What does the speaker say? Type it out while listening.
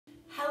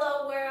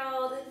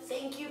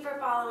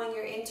following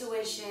your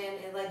intuition.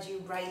 It led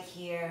you right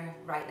here,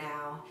 right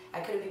now. I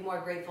couldn't be more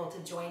grateful to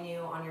join you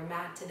on your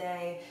mat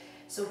today.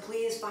 So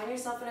please find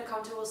yourself in a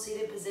comfortable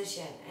seated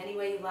position, any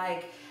way you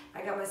like.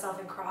 I got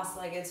myself in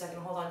cross-legged so I can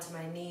hold on to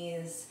my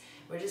knees.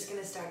 We're just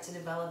gonna start to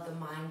develop the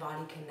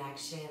mind-body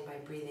connection by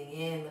breathing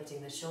in,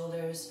 lifting the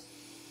shoulders,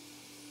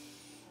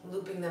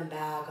 looping them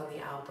back on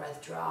the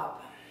out-breath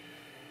drop.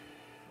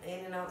 In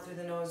and out through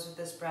the nose with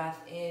this breath.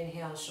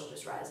 Inhale,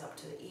 shoulders rise up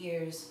to the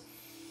ears.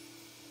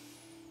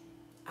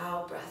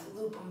 Out breath,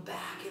 loop them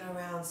back and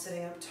around,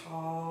 sitting up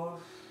tall.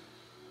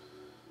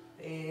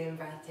 In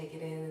breath, take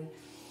it in.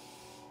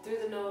 Through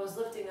the nose,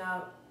 lifting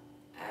up.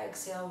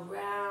 Exhale,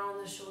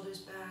 round the shoulders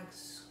back.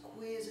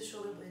 Squeeze the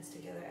shoulder blades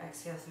together.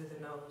 Exhale through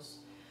the nose.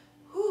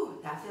 Whew,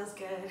 that feels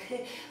good.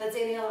 Let's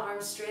inhale,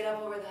 arms straight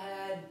up over the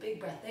head. Big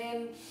breath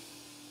in.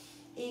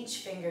 Each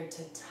finger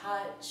to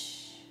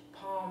touch.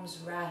 Palms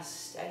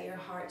rest at your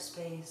heart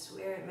space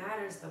where it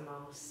matters the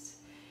most.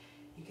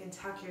 You can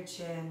tuck your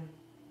chin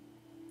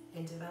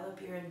and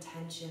develop your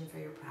intention for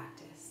your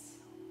practice.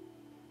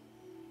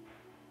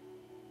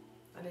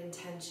 An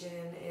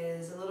intention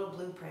is a little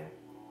blueprint,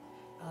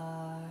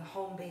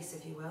 home base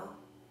if you will.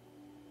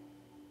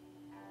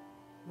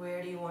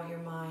 Where do you want your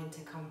mind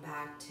to come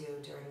back to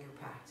during your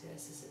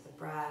practice? Is it the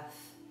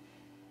breath?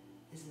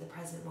 Is it the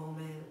present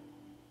moment?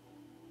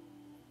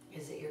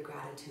 Is it your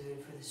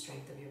gratitude for the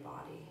strength of your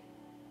body?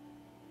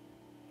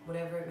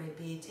 Whatever it may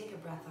be, take a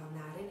breath on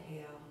that.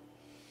 Inhale.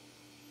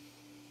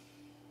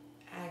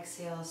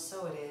 Exhale,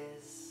 so it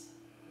is.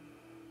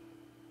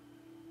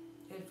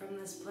 And from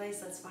this place,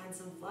 let's find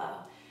some flow.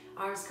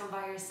 Arms come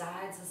by your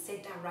sides. Let's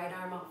take that right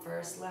arm up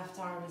first. Left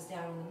arm is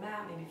down on the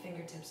mat. Maybe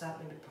fingertips up,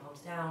 maybe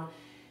palms down.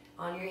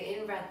 On your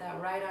in-breath,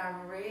 that right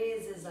arm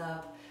raises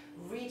up,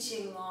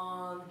 reaching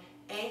long,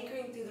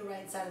 anchoring through the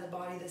right side of the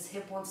body. This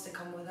hip wants to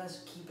come with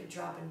us. Keep it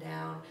dropping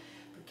down,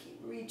 but keep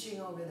reaching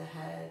over the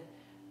head.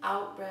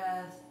 Out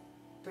breath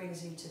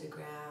brings you to the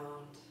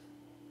ground.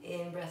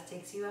 In breath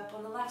takes you up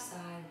on the left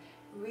side,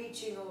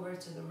 reaching over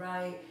to the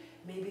right,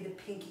 maybe the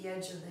pinky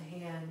edge of the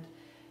hand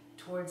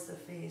towards the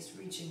face,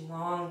 reaching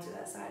long to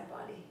that side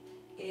body.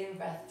 In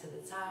breath to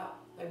the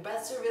top. My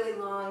breaths are really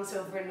long,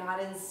 so if we're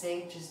not in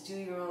sync, just do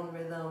your own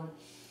rhythm.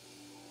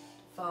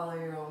 Follow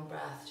your own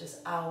breath.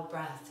 Just out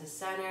breath to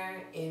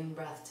center, in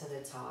breath to the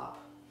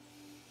top.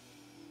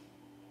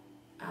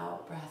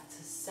 Out breath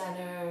to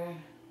center,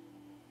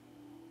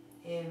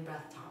 in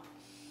breath top.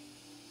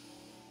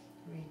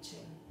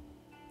 Reaching.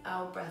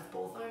 Out breath,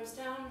 both arms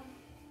down.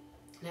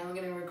 Now we're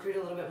going to recruit a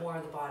little bit more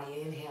of the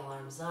body. Inhale,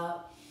 arms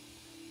up.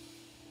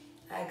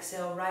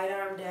 Exhale, right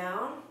arm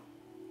down.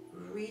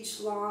 Reach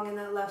long in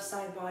that left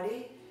side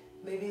body.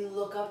 Maybe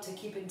look up to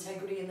keep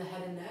integrity in the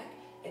head and neck.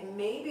 And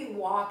maybe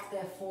walk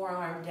that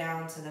forearm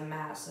down to the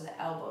mat so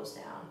the elbow's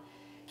down.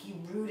 Keep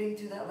rooting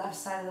through that left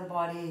side of the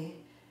body.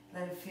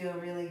 Let it feel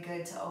really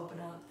good to open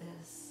up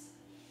this.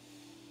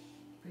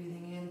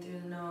 Breathing in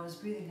through the nose,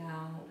 breathing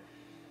out.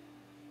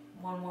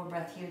 One more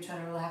breath here. Try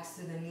to relax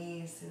through the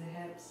knees, through the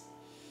hips.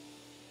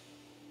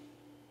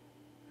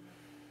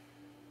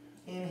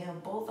 Inhale,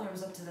 both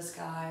arms up to the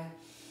sky.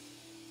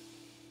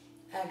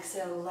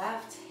 Exhale,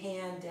 left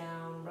hand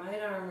down,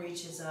 right arm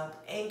reaches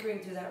up, anchoring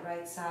through that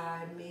right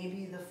side.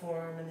 Maybe the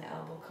forearm and the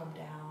elbow come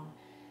down,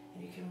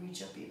 and you can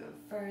reach up even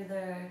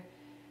further.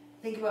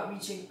 Think about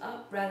reaching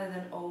up rather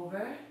than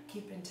over.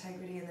 Keep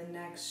integrity in the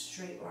neck,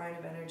 straight line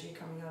of energy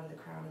coming out of the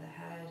crown of the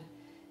head.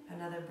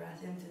 Another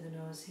breath in through the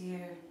nose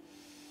here.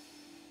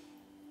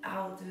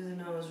 Out through the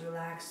nose,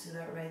 relax to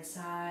that right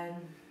side.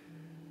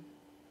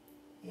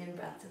 In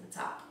breath to the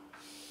top.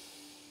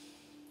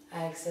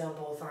 Exhale,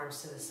 both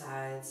arms to the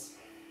sides.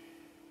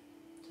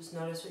 Just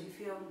notice what you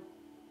feel.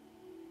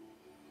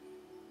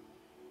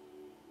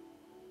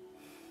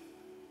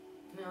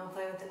 Now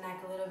play with the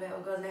neck a little bit.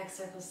 We'll go neck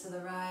circles to the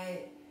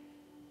right.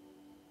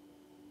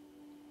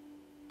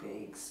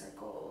 Big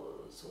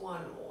circles.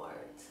 One more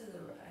to the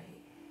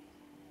right.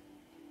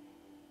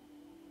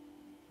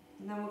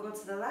 And then we'll go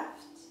to the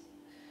left.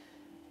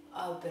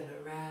 Up and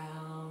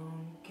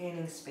around,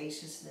 gaining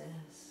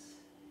spaciousness.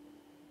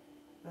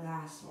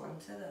 Last one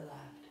to the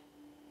left.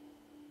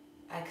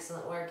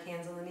 Excellent work.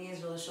 Hands on the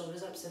knees, roll the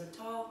shoulders up, sit up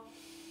tall.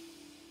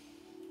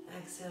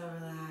 Exhale,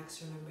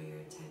 relax, remember your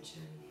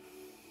intention.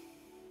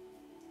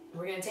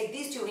 We're going to take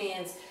these two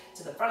hands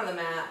to the front of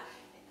the mat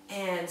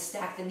and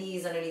stack the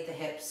knees underneath the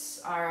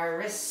hips. Our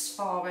wrists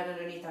fall right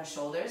underneath our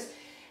shoulders.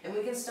 And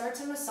we can start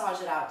to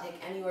massage it out. Take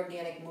any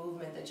organic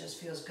movement that just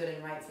feels good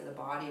and right for the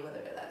body,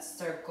 whether that's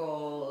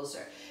circles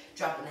or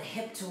dropping the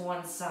hip to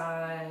one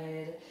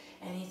side.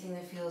 Anything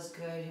that feels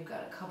good. You've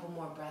got a couple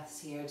more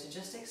breaths here to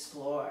just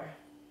explore.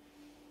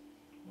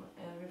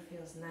 Whatever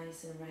feels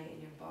nice and right in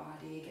your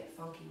body. Get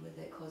funky with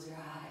it. Close your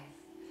eyes.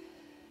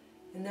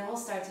 And then we'll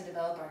start to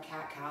develop our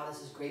cat-cow.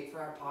 This is great for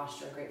our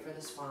posture, great for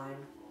the spine.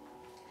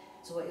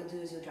 So what you'll do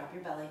is you'll drop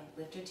your belly,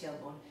 lift your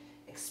tailbone,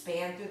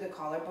 expand through the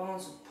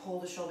collarbones, pull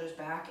the shoulders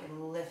back,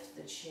 and lift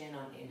the chin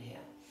on inhale.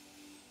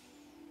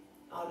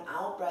 On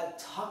out breath,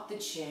 tuck the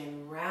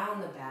chin,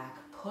 round the back,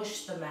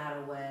 push the mat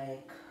away,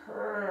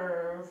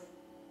 curve,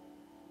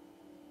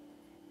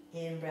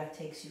 In breath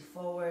takes you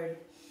forward.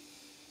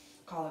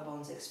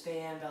 Collarbones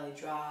expand, belly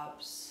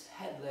drops,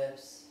 head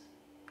lifts.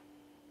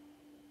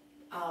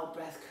 Out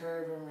breath,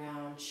 curve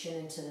around, chin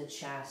into the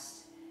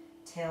chest.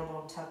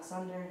 Tailbone tucks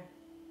under.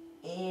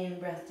 In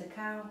breath to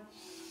cow.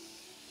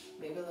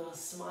 Maybe a little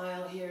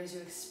smile here as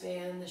you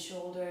expand the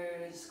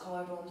shoulders,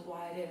 collarbones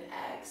widen.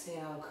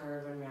 Exhale,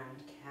 curve and round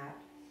cat.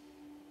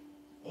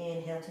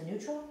 Inhale to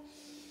neutral.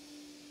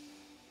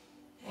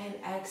 And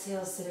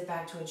exhale, sit it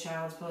back to a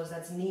child's pose.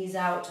 That's knees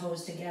out,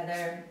 toes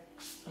together.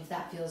 If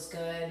that feels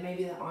good,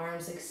 maybe the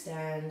arms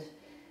extend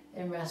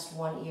and rest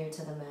one ear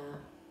to the mat.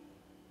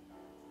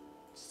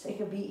 Just take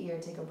a beat here,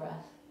 take a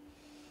breath.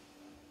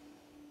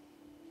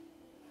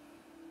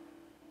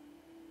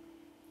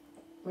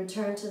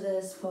 Return to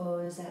this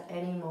pose at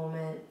any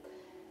moment.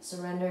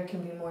 Surrender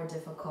can be more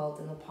difficult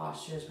than the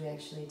postures we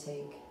actually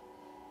take.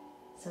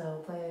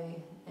 So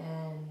play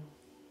and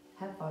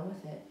have fun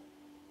with it.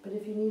 But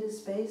if you need a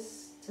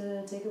space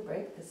to take a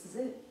break, this is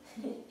it.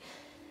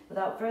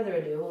 Without further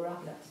ado, we'll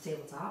rock it up to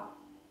tabletop.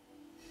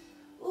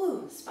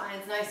 Ooh,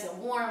 spine's nice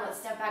and warm. Let's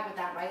step back with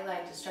that right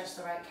leg to stretch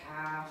the right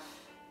calf.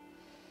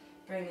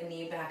 Bring the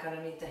knee back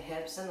underneath the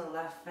hips and the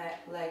left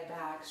leg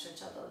back.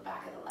 Stretch out the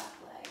back of the left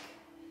leg.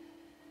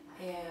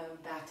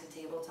 And back to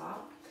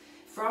tabletop.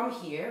 From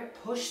here,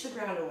 push the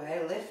ground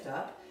away, lift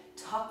up,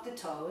 tuck the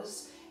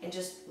toes, and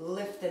just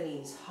lift the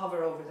knees.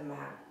 Hover over the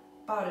mat,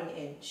 about an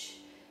inch.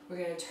 We're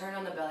going to turn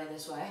on the belly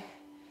this way.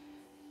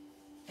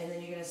 And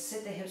then you're going to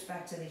sit the hips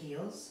back to the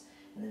heels.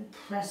 And then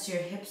press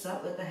your hips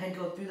up, let the head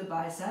go through the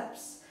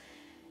biceps.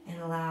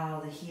 And allow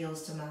the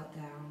heels to melt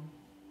down.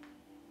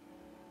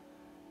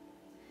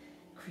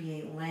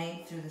 Create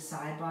length through the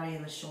side body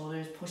and the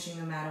shoulders, pushing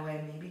the mat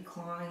away, maybe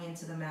clawing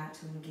into the mat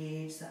to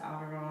engage the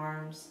outer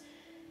arms.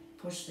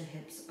 Push the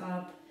hips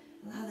up.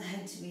 Allow the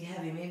head to be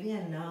heavy. Maybe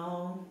a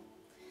no,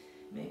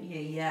 maybe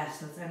a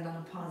yes. Let's end on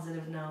a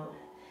positive note.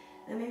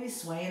 And maybe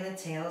swaying the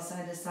tail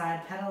side to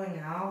side, pedaling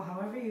out.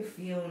 However you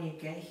feel when you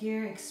get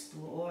here,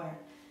 explore.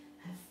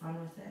 Have fun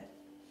with it.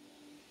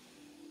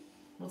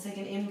 We'll take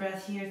an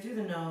in-breath here through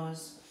the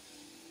nose.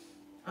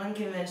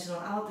 Unconventional,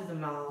 out through the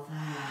mouth.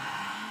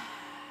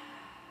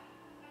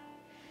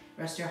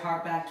 Rest your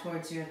heart back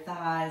towards your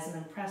thighs and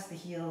then press the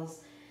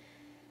heels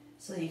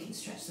so you can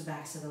stretch the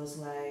backs of those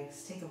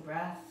legs. Take a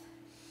breath.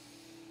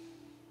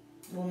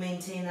 We'll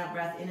maintain that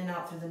breath in and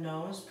out through the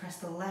nose. Press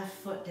the left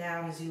foot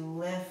down as you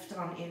lift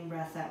on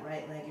in-breath that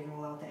right leg and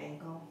roll out the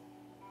ankle.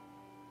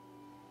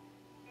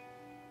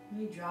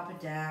 And you drop it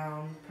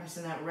down,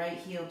 pressing that right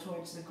heel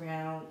towards the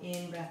ground.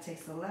 In-breath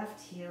takes the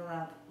left heel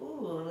up.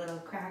 Ooh, little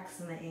cracks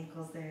in the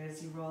ankles there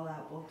as you roll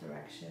out both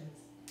directions.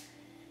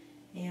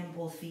 And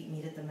both feet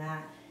meet at the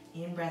mat.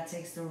 In-breath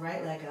takes the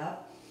right leg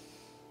up.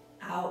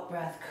 Out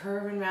breath,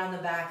 curving around the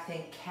back,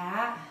 think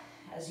cat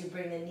as you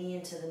bring the knee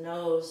into the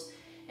nose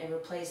and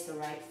replace the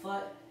right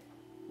foot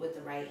with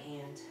the right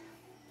hand.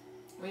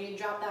 When you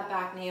drop that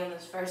back knee on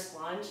this first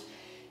lunge,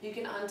 you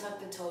can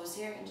untuck the toes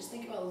here and just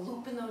think about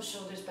looping those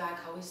shoulders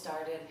back how we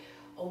started,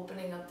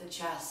 opening up the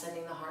chest,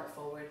 sending the heart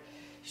forward.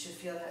 You should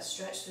feel that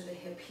stretch through the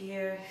hip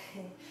here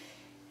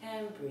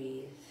and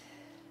breathe.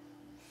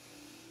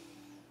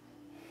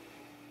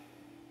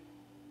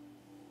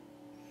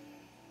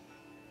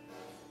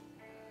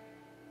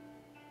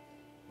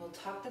 We'll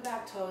tuck the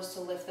back toes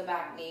to lift the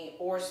back knee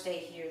or stay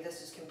here.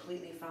 This is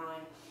completely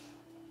fine.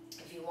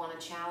 If you want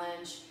to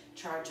challenge,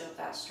 charge up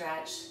that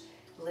stretch.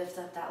 Lift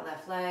up that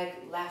left leg,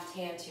 left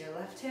hand to your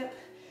left hip,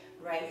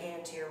 right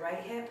hand to your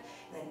right hip,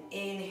 and then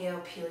inhale,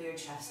 peel your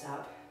chest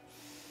up.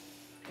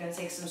 You're going to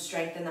take some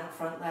strength in that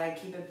front leg.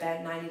 Keep it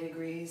bent 90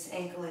 degrees,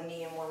 ankle and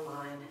knee in one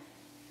line.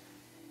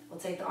 We'll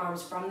take the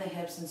arms from the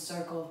hips and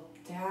circle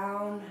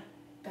down,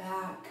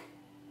 back,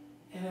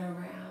 and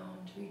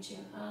around,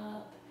 reaching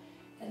up.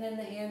 And then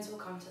the hands will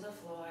come to the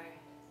floor,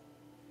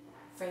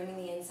 framing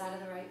the inside of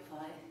the right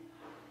foot.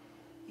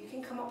 You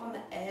can come up on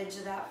the edge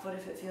of that foot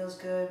if it feels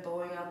good,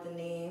 bowing out the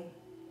knee.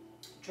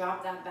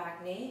 Drop that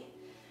back knee,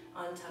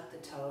 untuck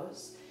the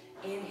toes.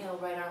 Inhale,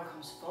 right arm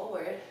comes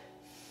forward,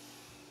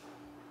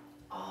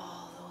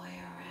 all the way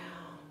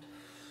around.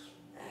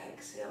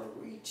 Exhale,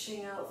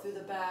 reaching out through the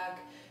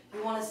back.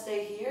 You want to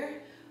stay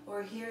here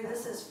or here,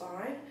 this is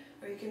fine.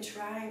 Or you can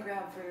try and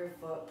grab for your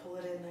foot, pull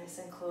it in nice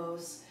and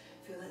close.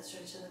 Feel that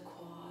stretch in the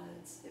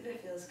quads, if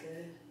it feels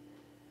good.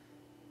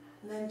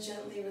 And then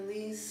gently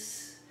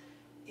release.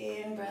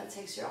 In, breath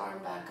takes your arm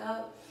back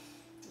up.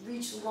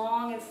 Reach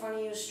long in front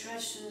of you,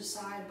 stretch through the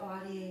side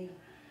body.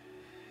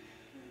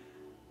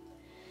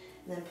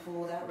 And then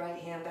pull that right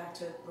hand back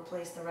to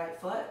replace the right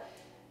foot.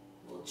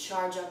 We'll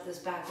charge up this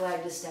back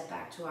leg to step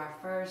back to our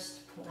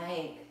first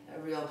plank, a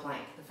real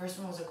plank. The first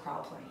one was a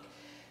crawl plank.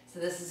 So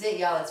this is it,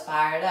 y'all, let's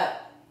fire it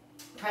up.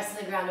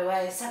 Pressing the ground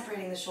away,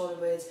 separating the shoulder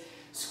blades.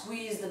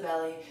 Squeeze the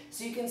belly.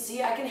 So you can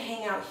see I can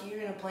hang out here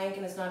in a plank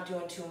and it's not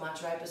doing too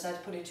much, right? Besides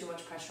putting too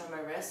much pressure on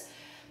my wrist.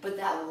 But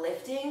that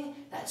lifting,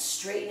 that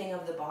straightening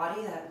of the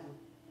body, that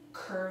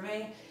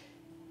curving,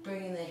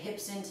 bringing the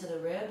hips into the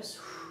ribs,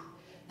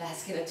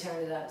 that's going to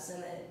turn it up. So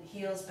then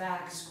heels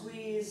back,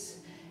 squeeze,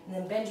 And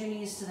then bend your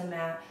knees to the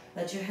mat.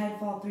 Let your head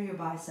fall through your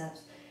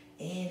biceps.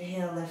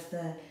 Inhale, lift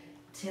the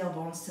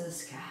tailbones to the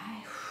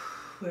sky.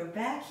 We're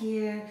back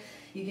here.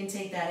 You can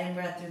take that in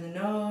breath through the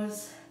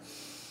nose.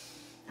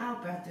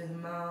 Out breath through the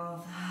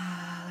mouth.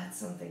 Let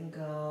something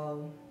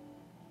go.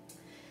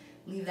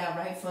 Leave that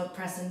right foot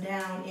pressing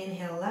down.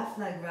 Inhale, left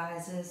leg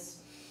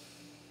rises.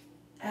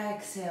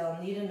 Exhale,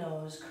 knee to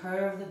nose.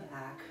 Curve the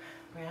back.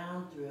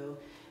 Round through.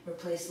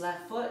 Replace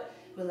left foot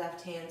with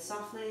left hand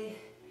softly.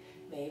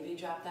 Maybe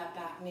drop that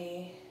back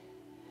knee.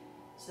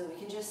 So we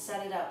can just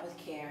set it up with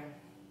care.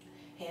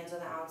 Hands on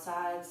the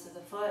outsides of the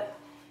foot.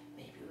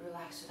 Maybe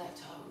relax through that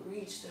toe.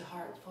 Reach the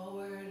heart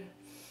forward.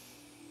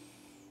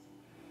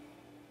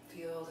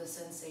 Feel the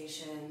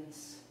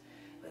sensations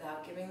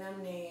without giving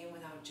them name,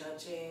 without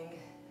judging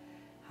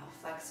how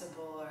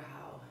flexible or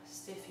how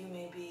stiff you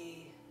may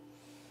be.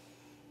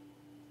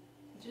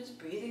 Just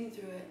breathing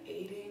through it,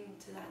 aiding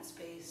to that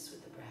space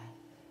with the breath.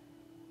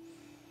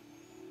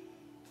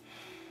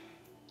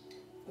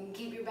 You can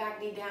keep your back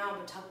knee down,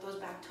 but tuck those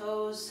back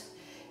toes.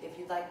 If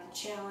you'd like the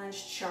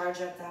challenge,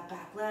 charge up that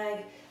back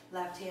leg.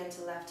 Left hand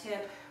to left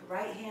hip,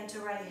 right hand to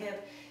right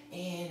hip.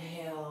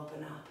 Inhale,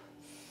 open up.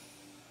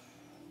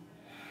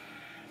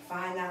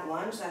 Find that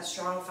lunge, that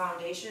strong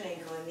foundation,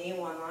 ankle and knee,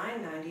 one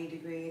line,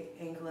 90-degree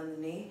ankle in the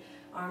knee.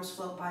 Arms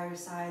float by your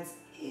sides.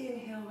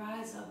 Inhale,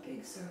 rise up,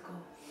 big circle.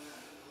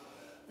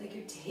 Like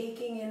you're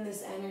taking in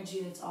this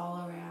energy that's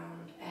all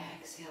around.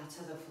 Exhale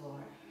to the floor.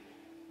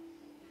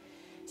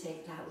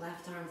 Take that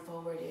left arm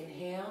forward,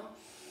 inhale.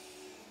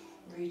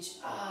 Reach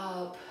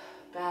up,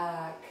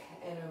 back,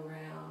 and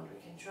around. We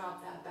can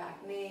drop that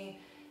back knee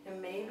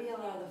and maybe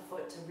allow the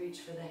foot to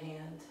reach for the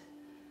hand.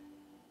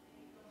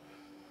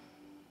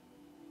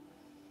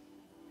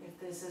 If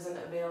this isn't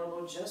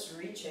available, just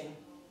reaching.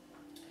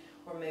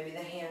 Or maybe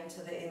the hand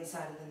to the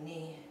inside of the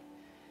knee.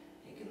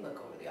 You can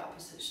look over the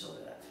opposite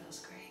shoulder, that feels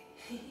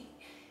great.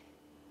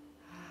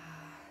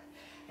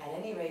 At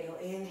any rate, you'll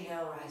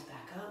inhale, rise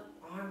back up,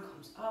 arm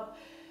comes up.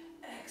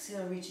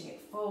 Exhale, reaching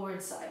it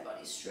forward, side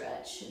body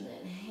stretch, and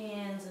then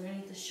hands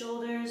underneath the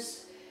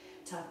shoulders.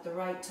 Tuck the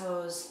right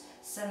toes,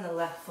 send the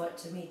left foot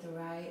to meet the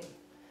right.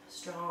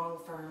 Strong,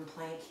 firm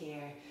plank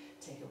here.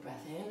 Take a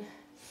breath in.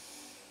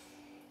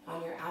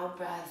 On your out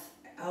breath,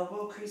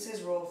 elbow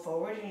creases roll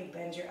forward and you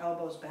bend your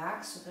elbows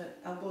back so the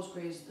elbows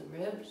graze the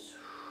ribs.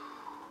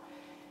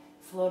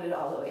 Float it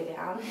all the way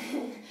down.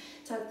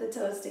 Tuck the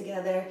toes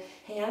together.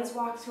 Hands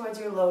walk towards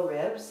your low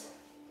ribs.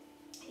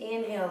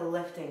 Inhale,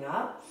 lifting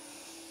up.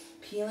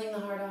 Peeling the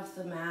heart off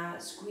the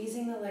mat.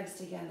 Squeezing the legs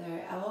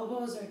together.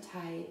 Elbows are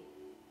tight.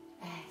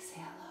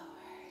 Exhale,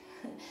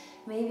 lower.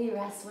 Maybe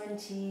rest one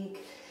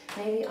cheek.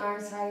 Maybe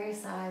arms by your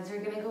sides.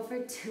 We're going to go for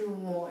 2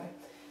 more.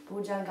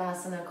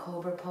 Bhujangasana,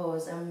 Cobra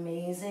Pose,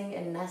 amazing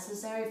and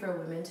necessary for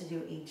women to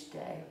do each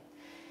day.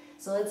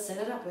 So let's set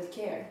it up with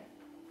care.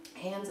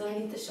 Hands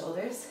underneath the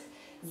shoulders,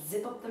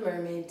 zip up the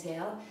mermaid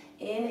tail,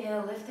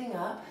 inhale, lifting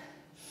up,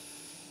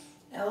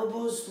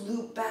 elbows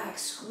loop back,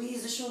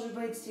 squeeze the shoulder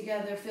blades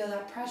together, feel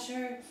that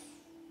pressure.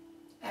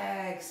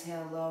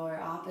 Exhale, lower,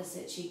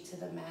 opposite cheek to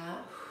the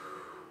mat.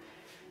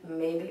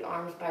 Maybe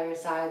arms by your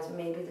sides,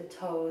 maybe the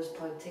toes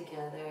plugged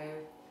together.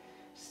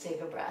 Just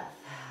take a breath.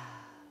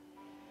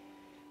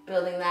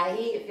 Building that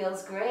heat, it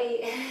feels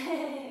great.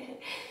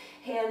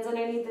 Hands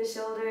underneath the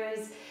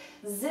shoulders.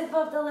 Zip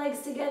up the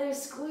legs together.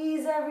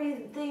 Squeeze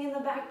everything in the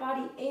back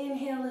body.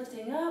 Inhale,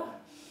 lifting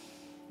up.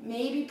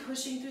 Maybe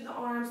pushing through the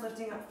arms,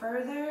 lifting up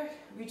further.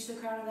 Reach the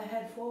crown of the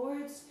head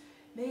forwards.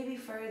 Maybe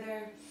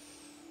further.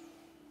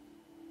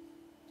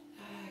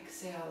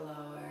 Exhale,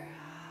 lower.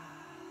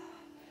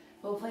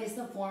 We'll place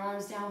the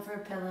forearms down for a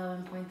pillow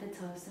and point the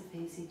toes to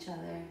face each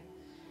other.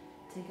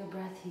 Take a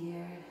breath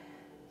here.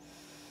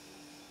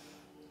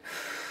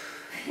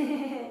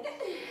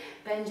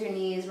 Bend your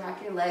knees,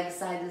 rock your legs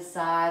side to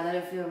side, let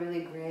it feel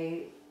really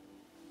great.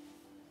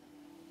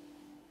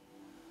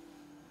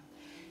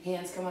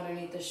 Hands come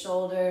underneath the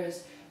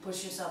shoulders,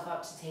 push yourself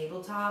up to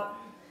tabletop,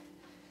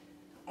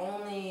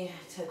 only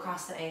to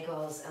cross the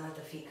ankles and let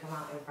the feet come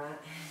out in front.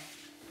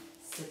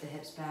 Sit the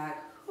hips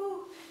back,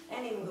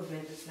 any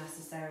movement that's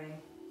necessary.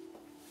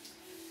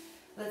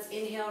 Let's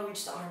inhale,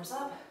 reach the arms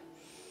up.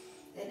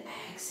 Then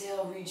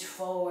exhale, reach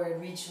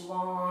forward, reach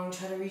long,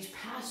 try to reach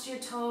past your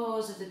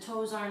toes. If the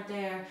toes aren't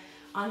there,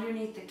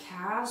 underneath the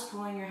calves,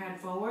 pulling your head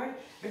forward,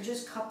 or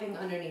just cupping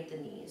underneath the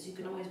knees. You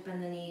can always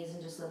bend the knees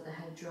and just let the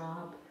head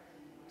drop.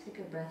 Take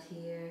a breath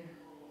here.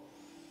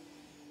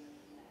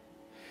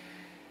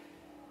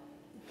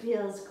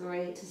 Feels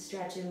great to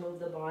stretch and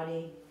move the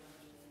body.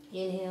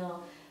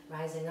 Inhale,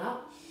 rising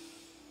up.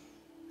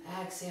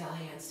 Exhale,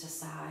 hands to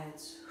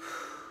sides.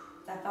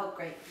 That felt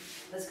great.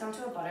 Let's come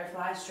to a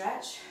butterfly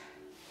stretch.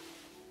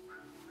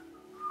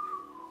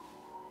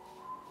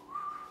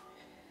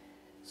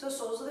 So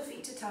soles of the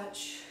feet to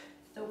touch,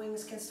 the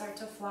wings can start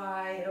to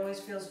fly. It always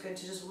feels good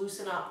to just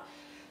loosen up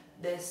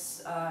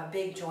this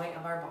big joint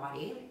of our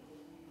body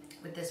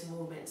with this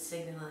movement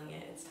signaling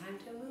it. It's time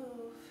to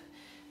move.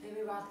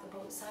 Maybe rock the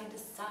boat side to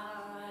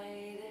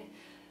side.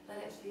 Let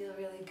it feel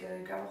really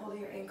good. Grab a hold of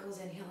your ankles,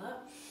 inhale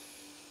up.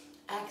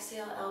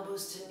 Exhale,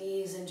 elbows to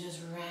knees, and just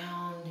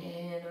round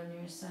in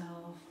on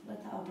yourself.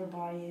 Let the upper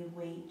body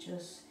weight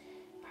just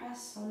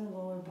press on the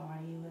lower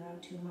body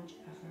without too much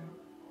effort.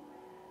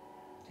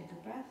 Take a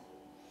breath.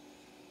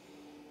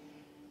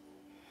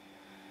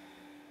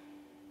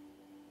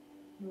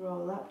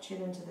 Roll up,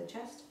 chin into the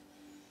chest.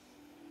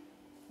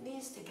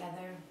 Knees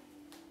together.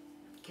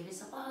 Give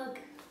yourself a hug.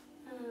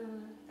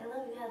 I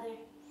love you, Heather.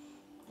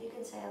 You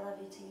can say I love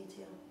you to you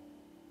too.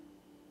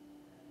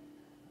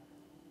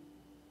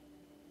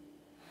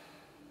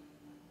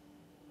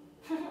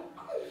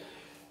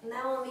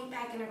 Now we'll meet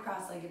back in a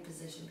cross-legged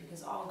position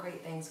because all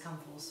great things come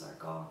full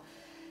circle.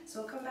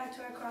 So we'll come back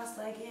to our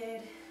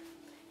cross-legged,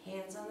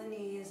 hands on the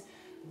knees,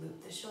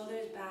 loop the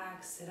shoulders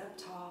back, sit up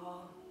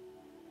tall,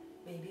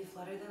 maybe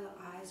flutter the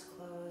eyes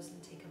closed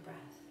and take a breath.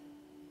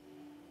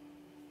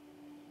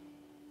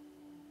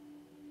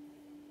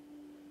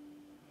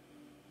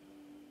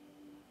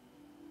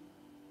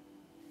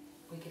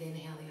 We could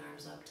inhale the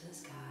arms up to the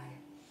sky.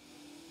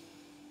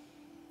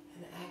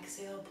 And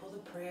exhale, pull the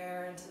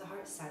prayer into the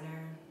heart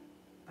center.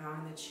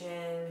 Bowing the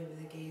chin,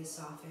 maybe the gaze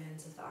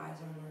softens if the eyes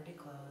aren't already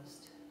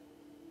closed.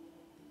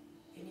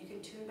 And you can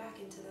tune back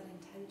into that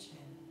intention.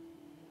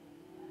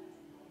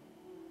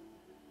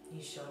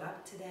 You showed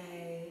up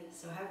today,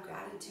 so have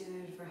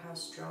gratitude for how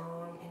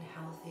strong and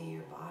healthy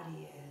your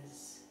body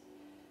is.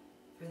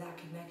 For that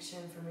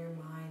connection from your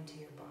mind to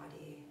your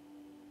body.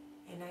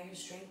 And now you're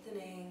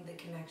strengthening the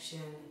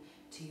connection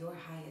to your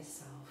highest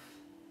self,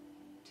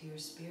 to your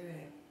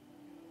spirit.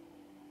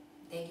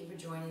 Thank you for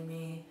joining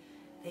me.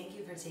 Thank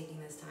you for taking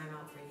this time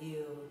out for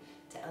you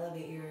to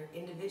elevate your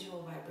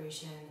individual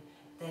vibration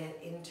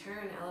that in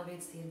turn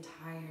elevates the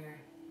entire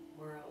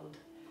world.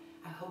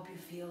 I hope you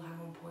feel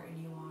how important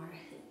you are.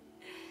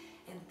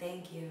 And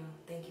thank you,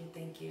 thank you,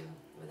 thank you.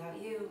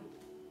 Without you,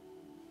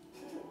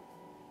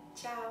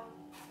 ciao.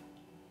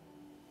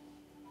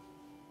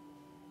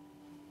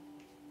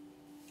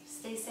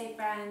 Stay safe,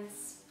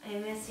 friends. I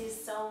miss you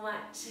so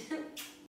much.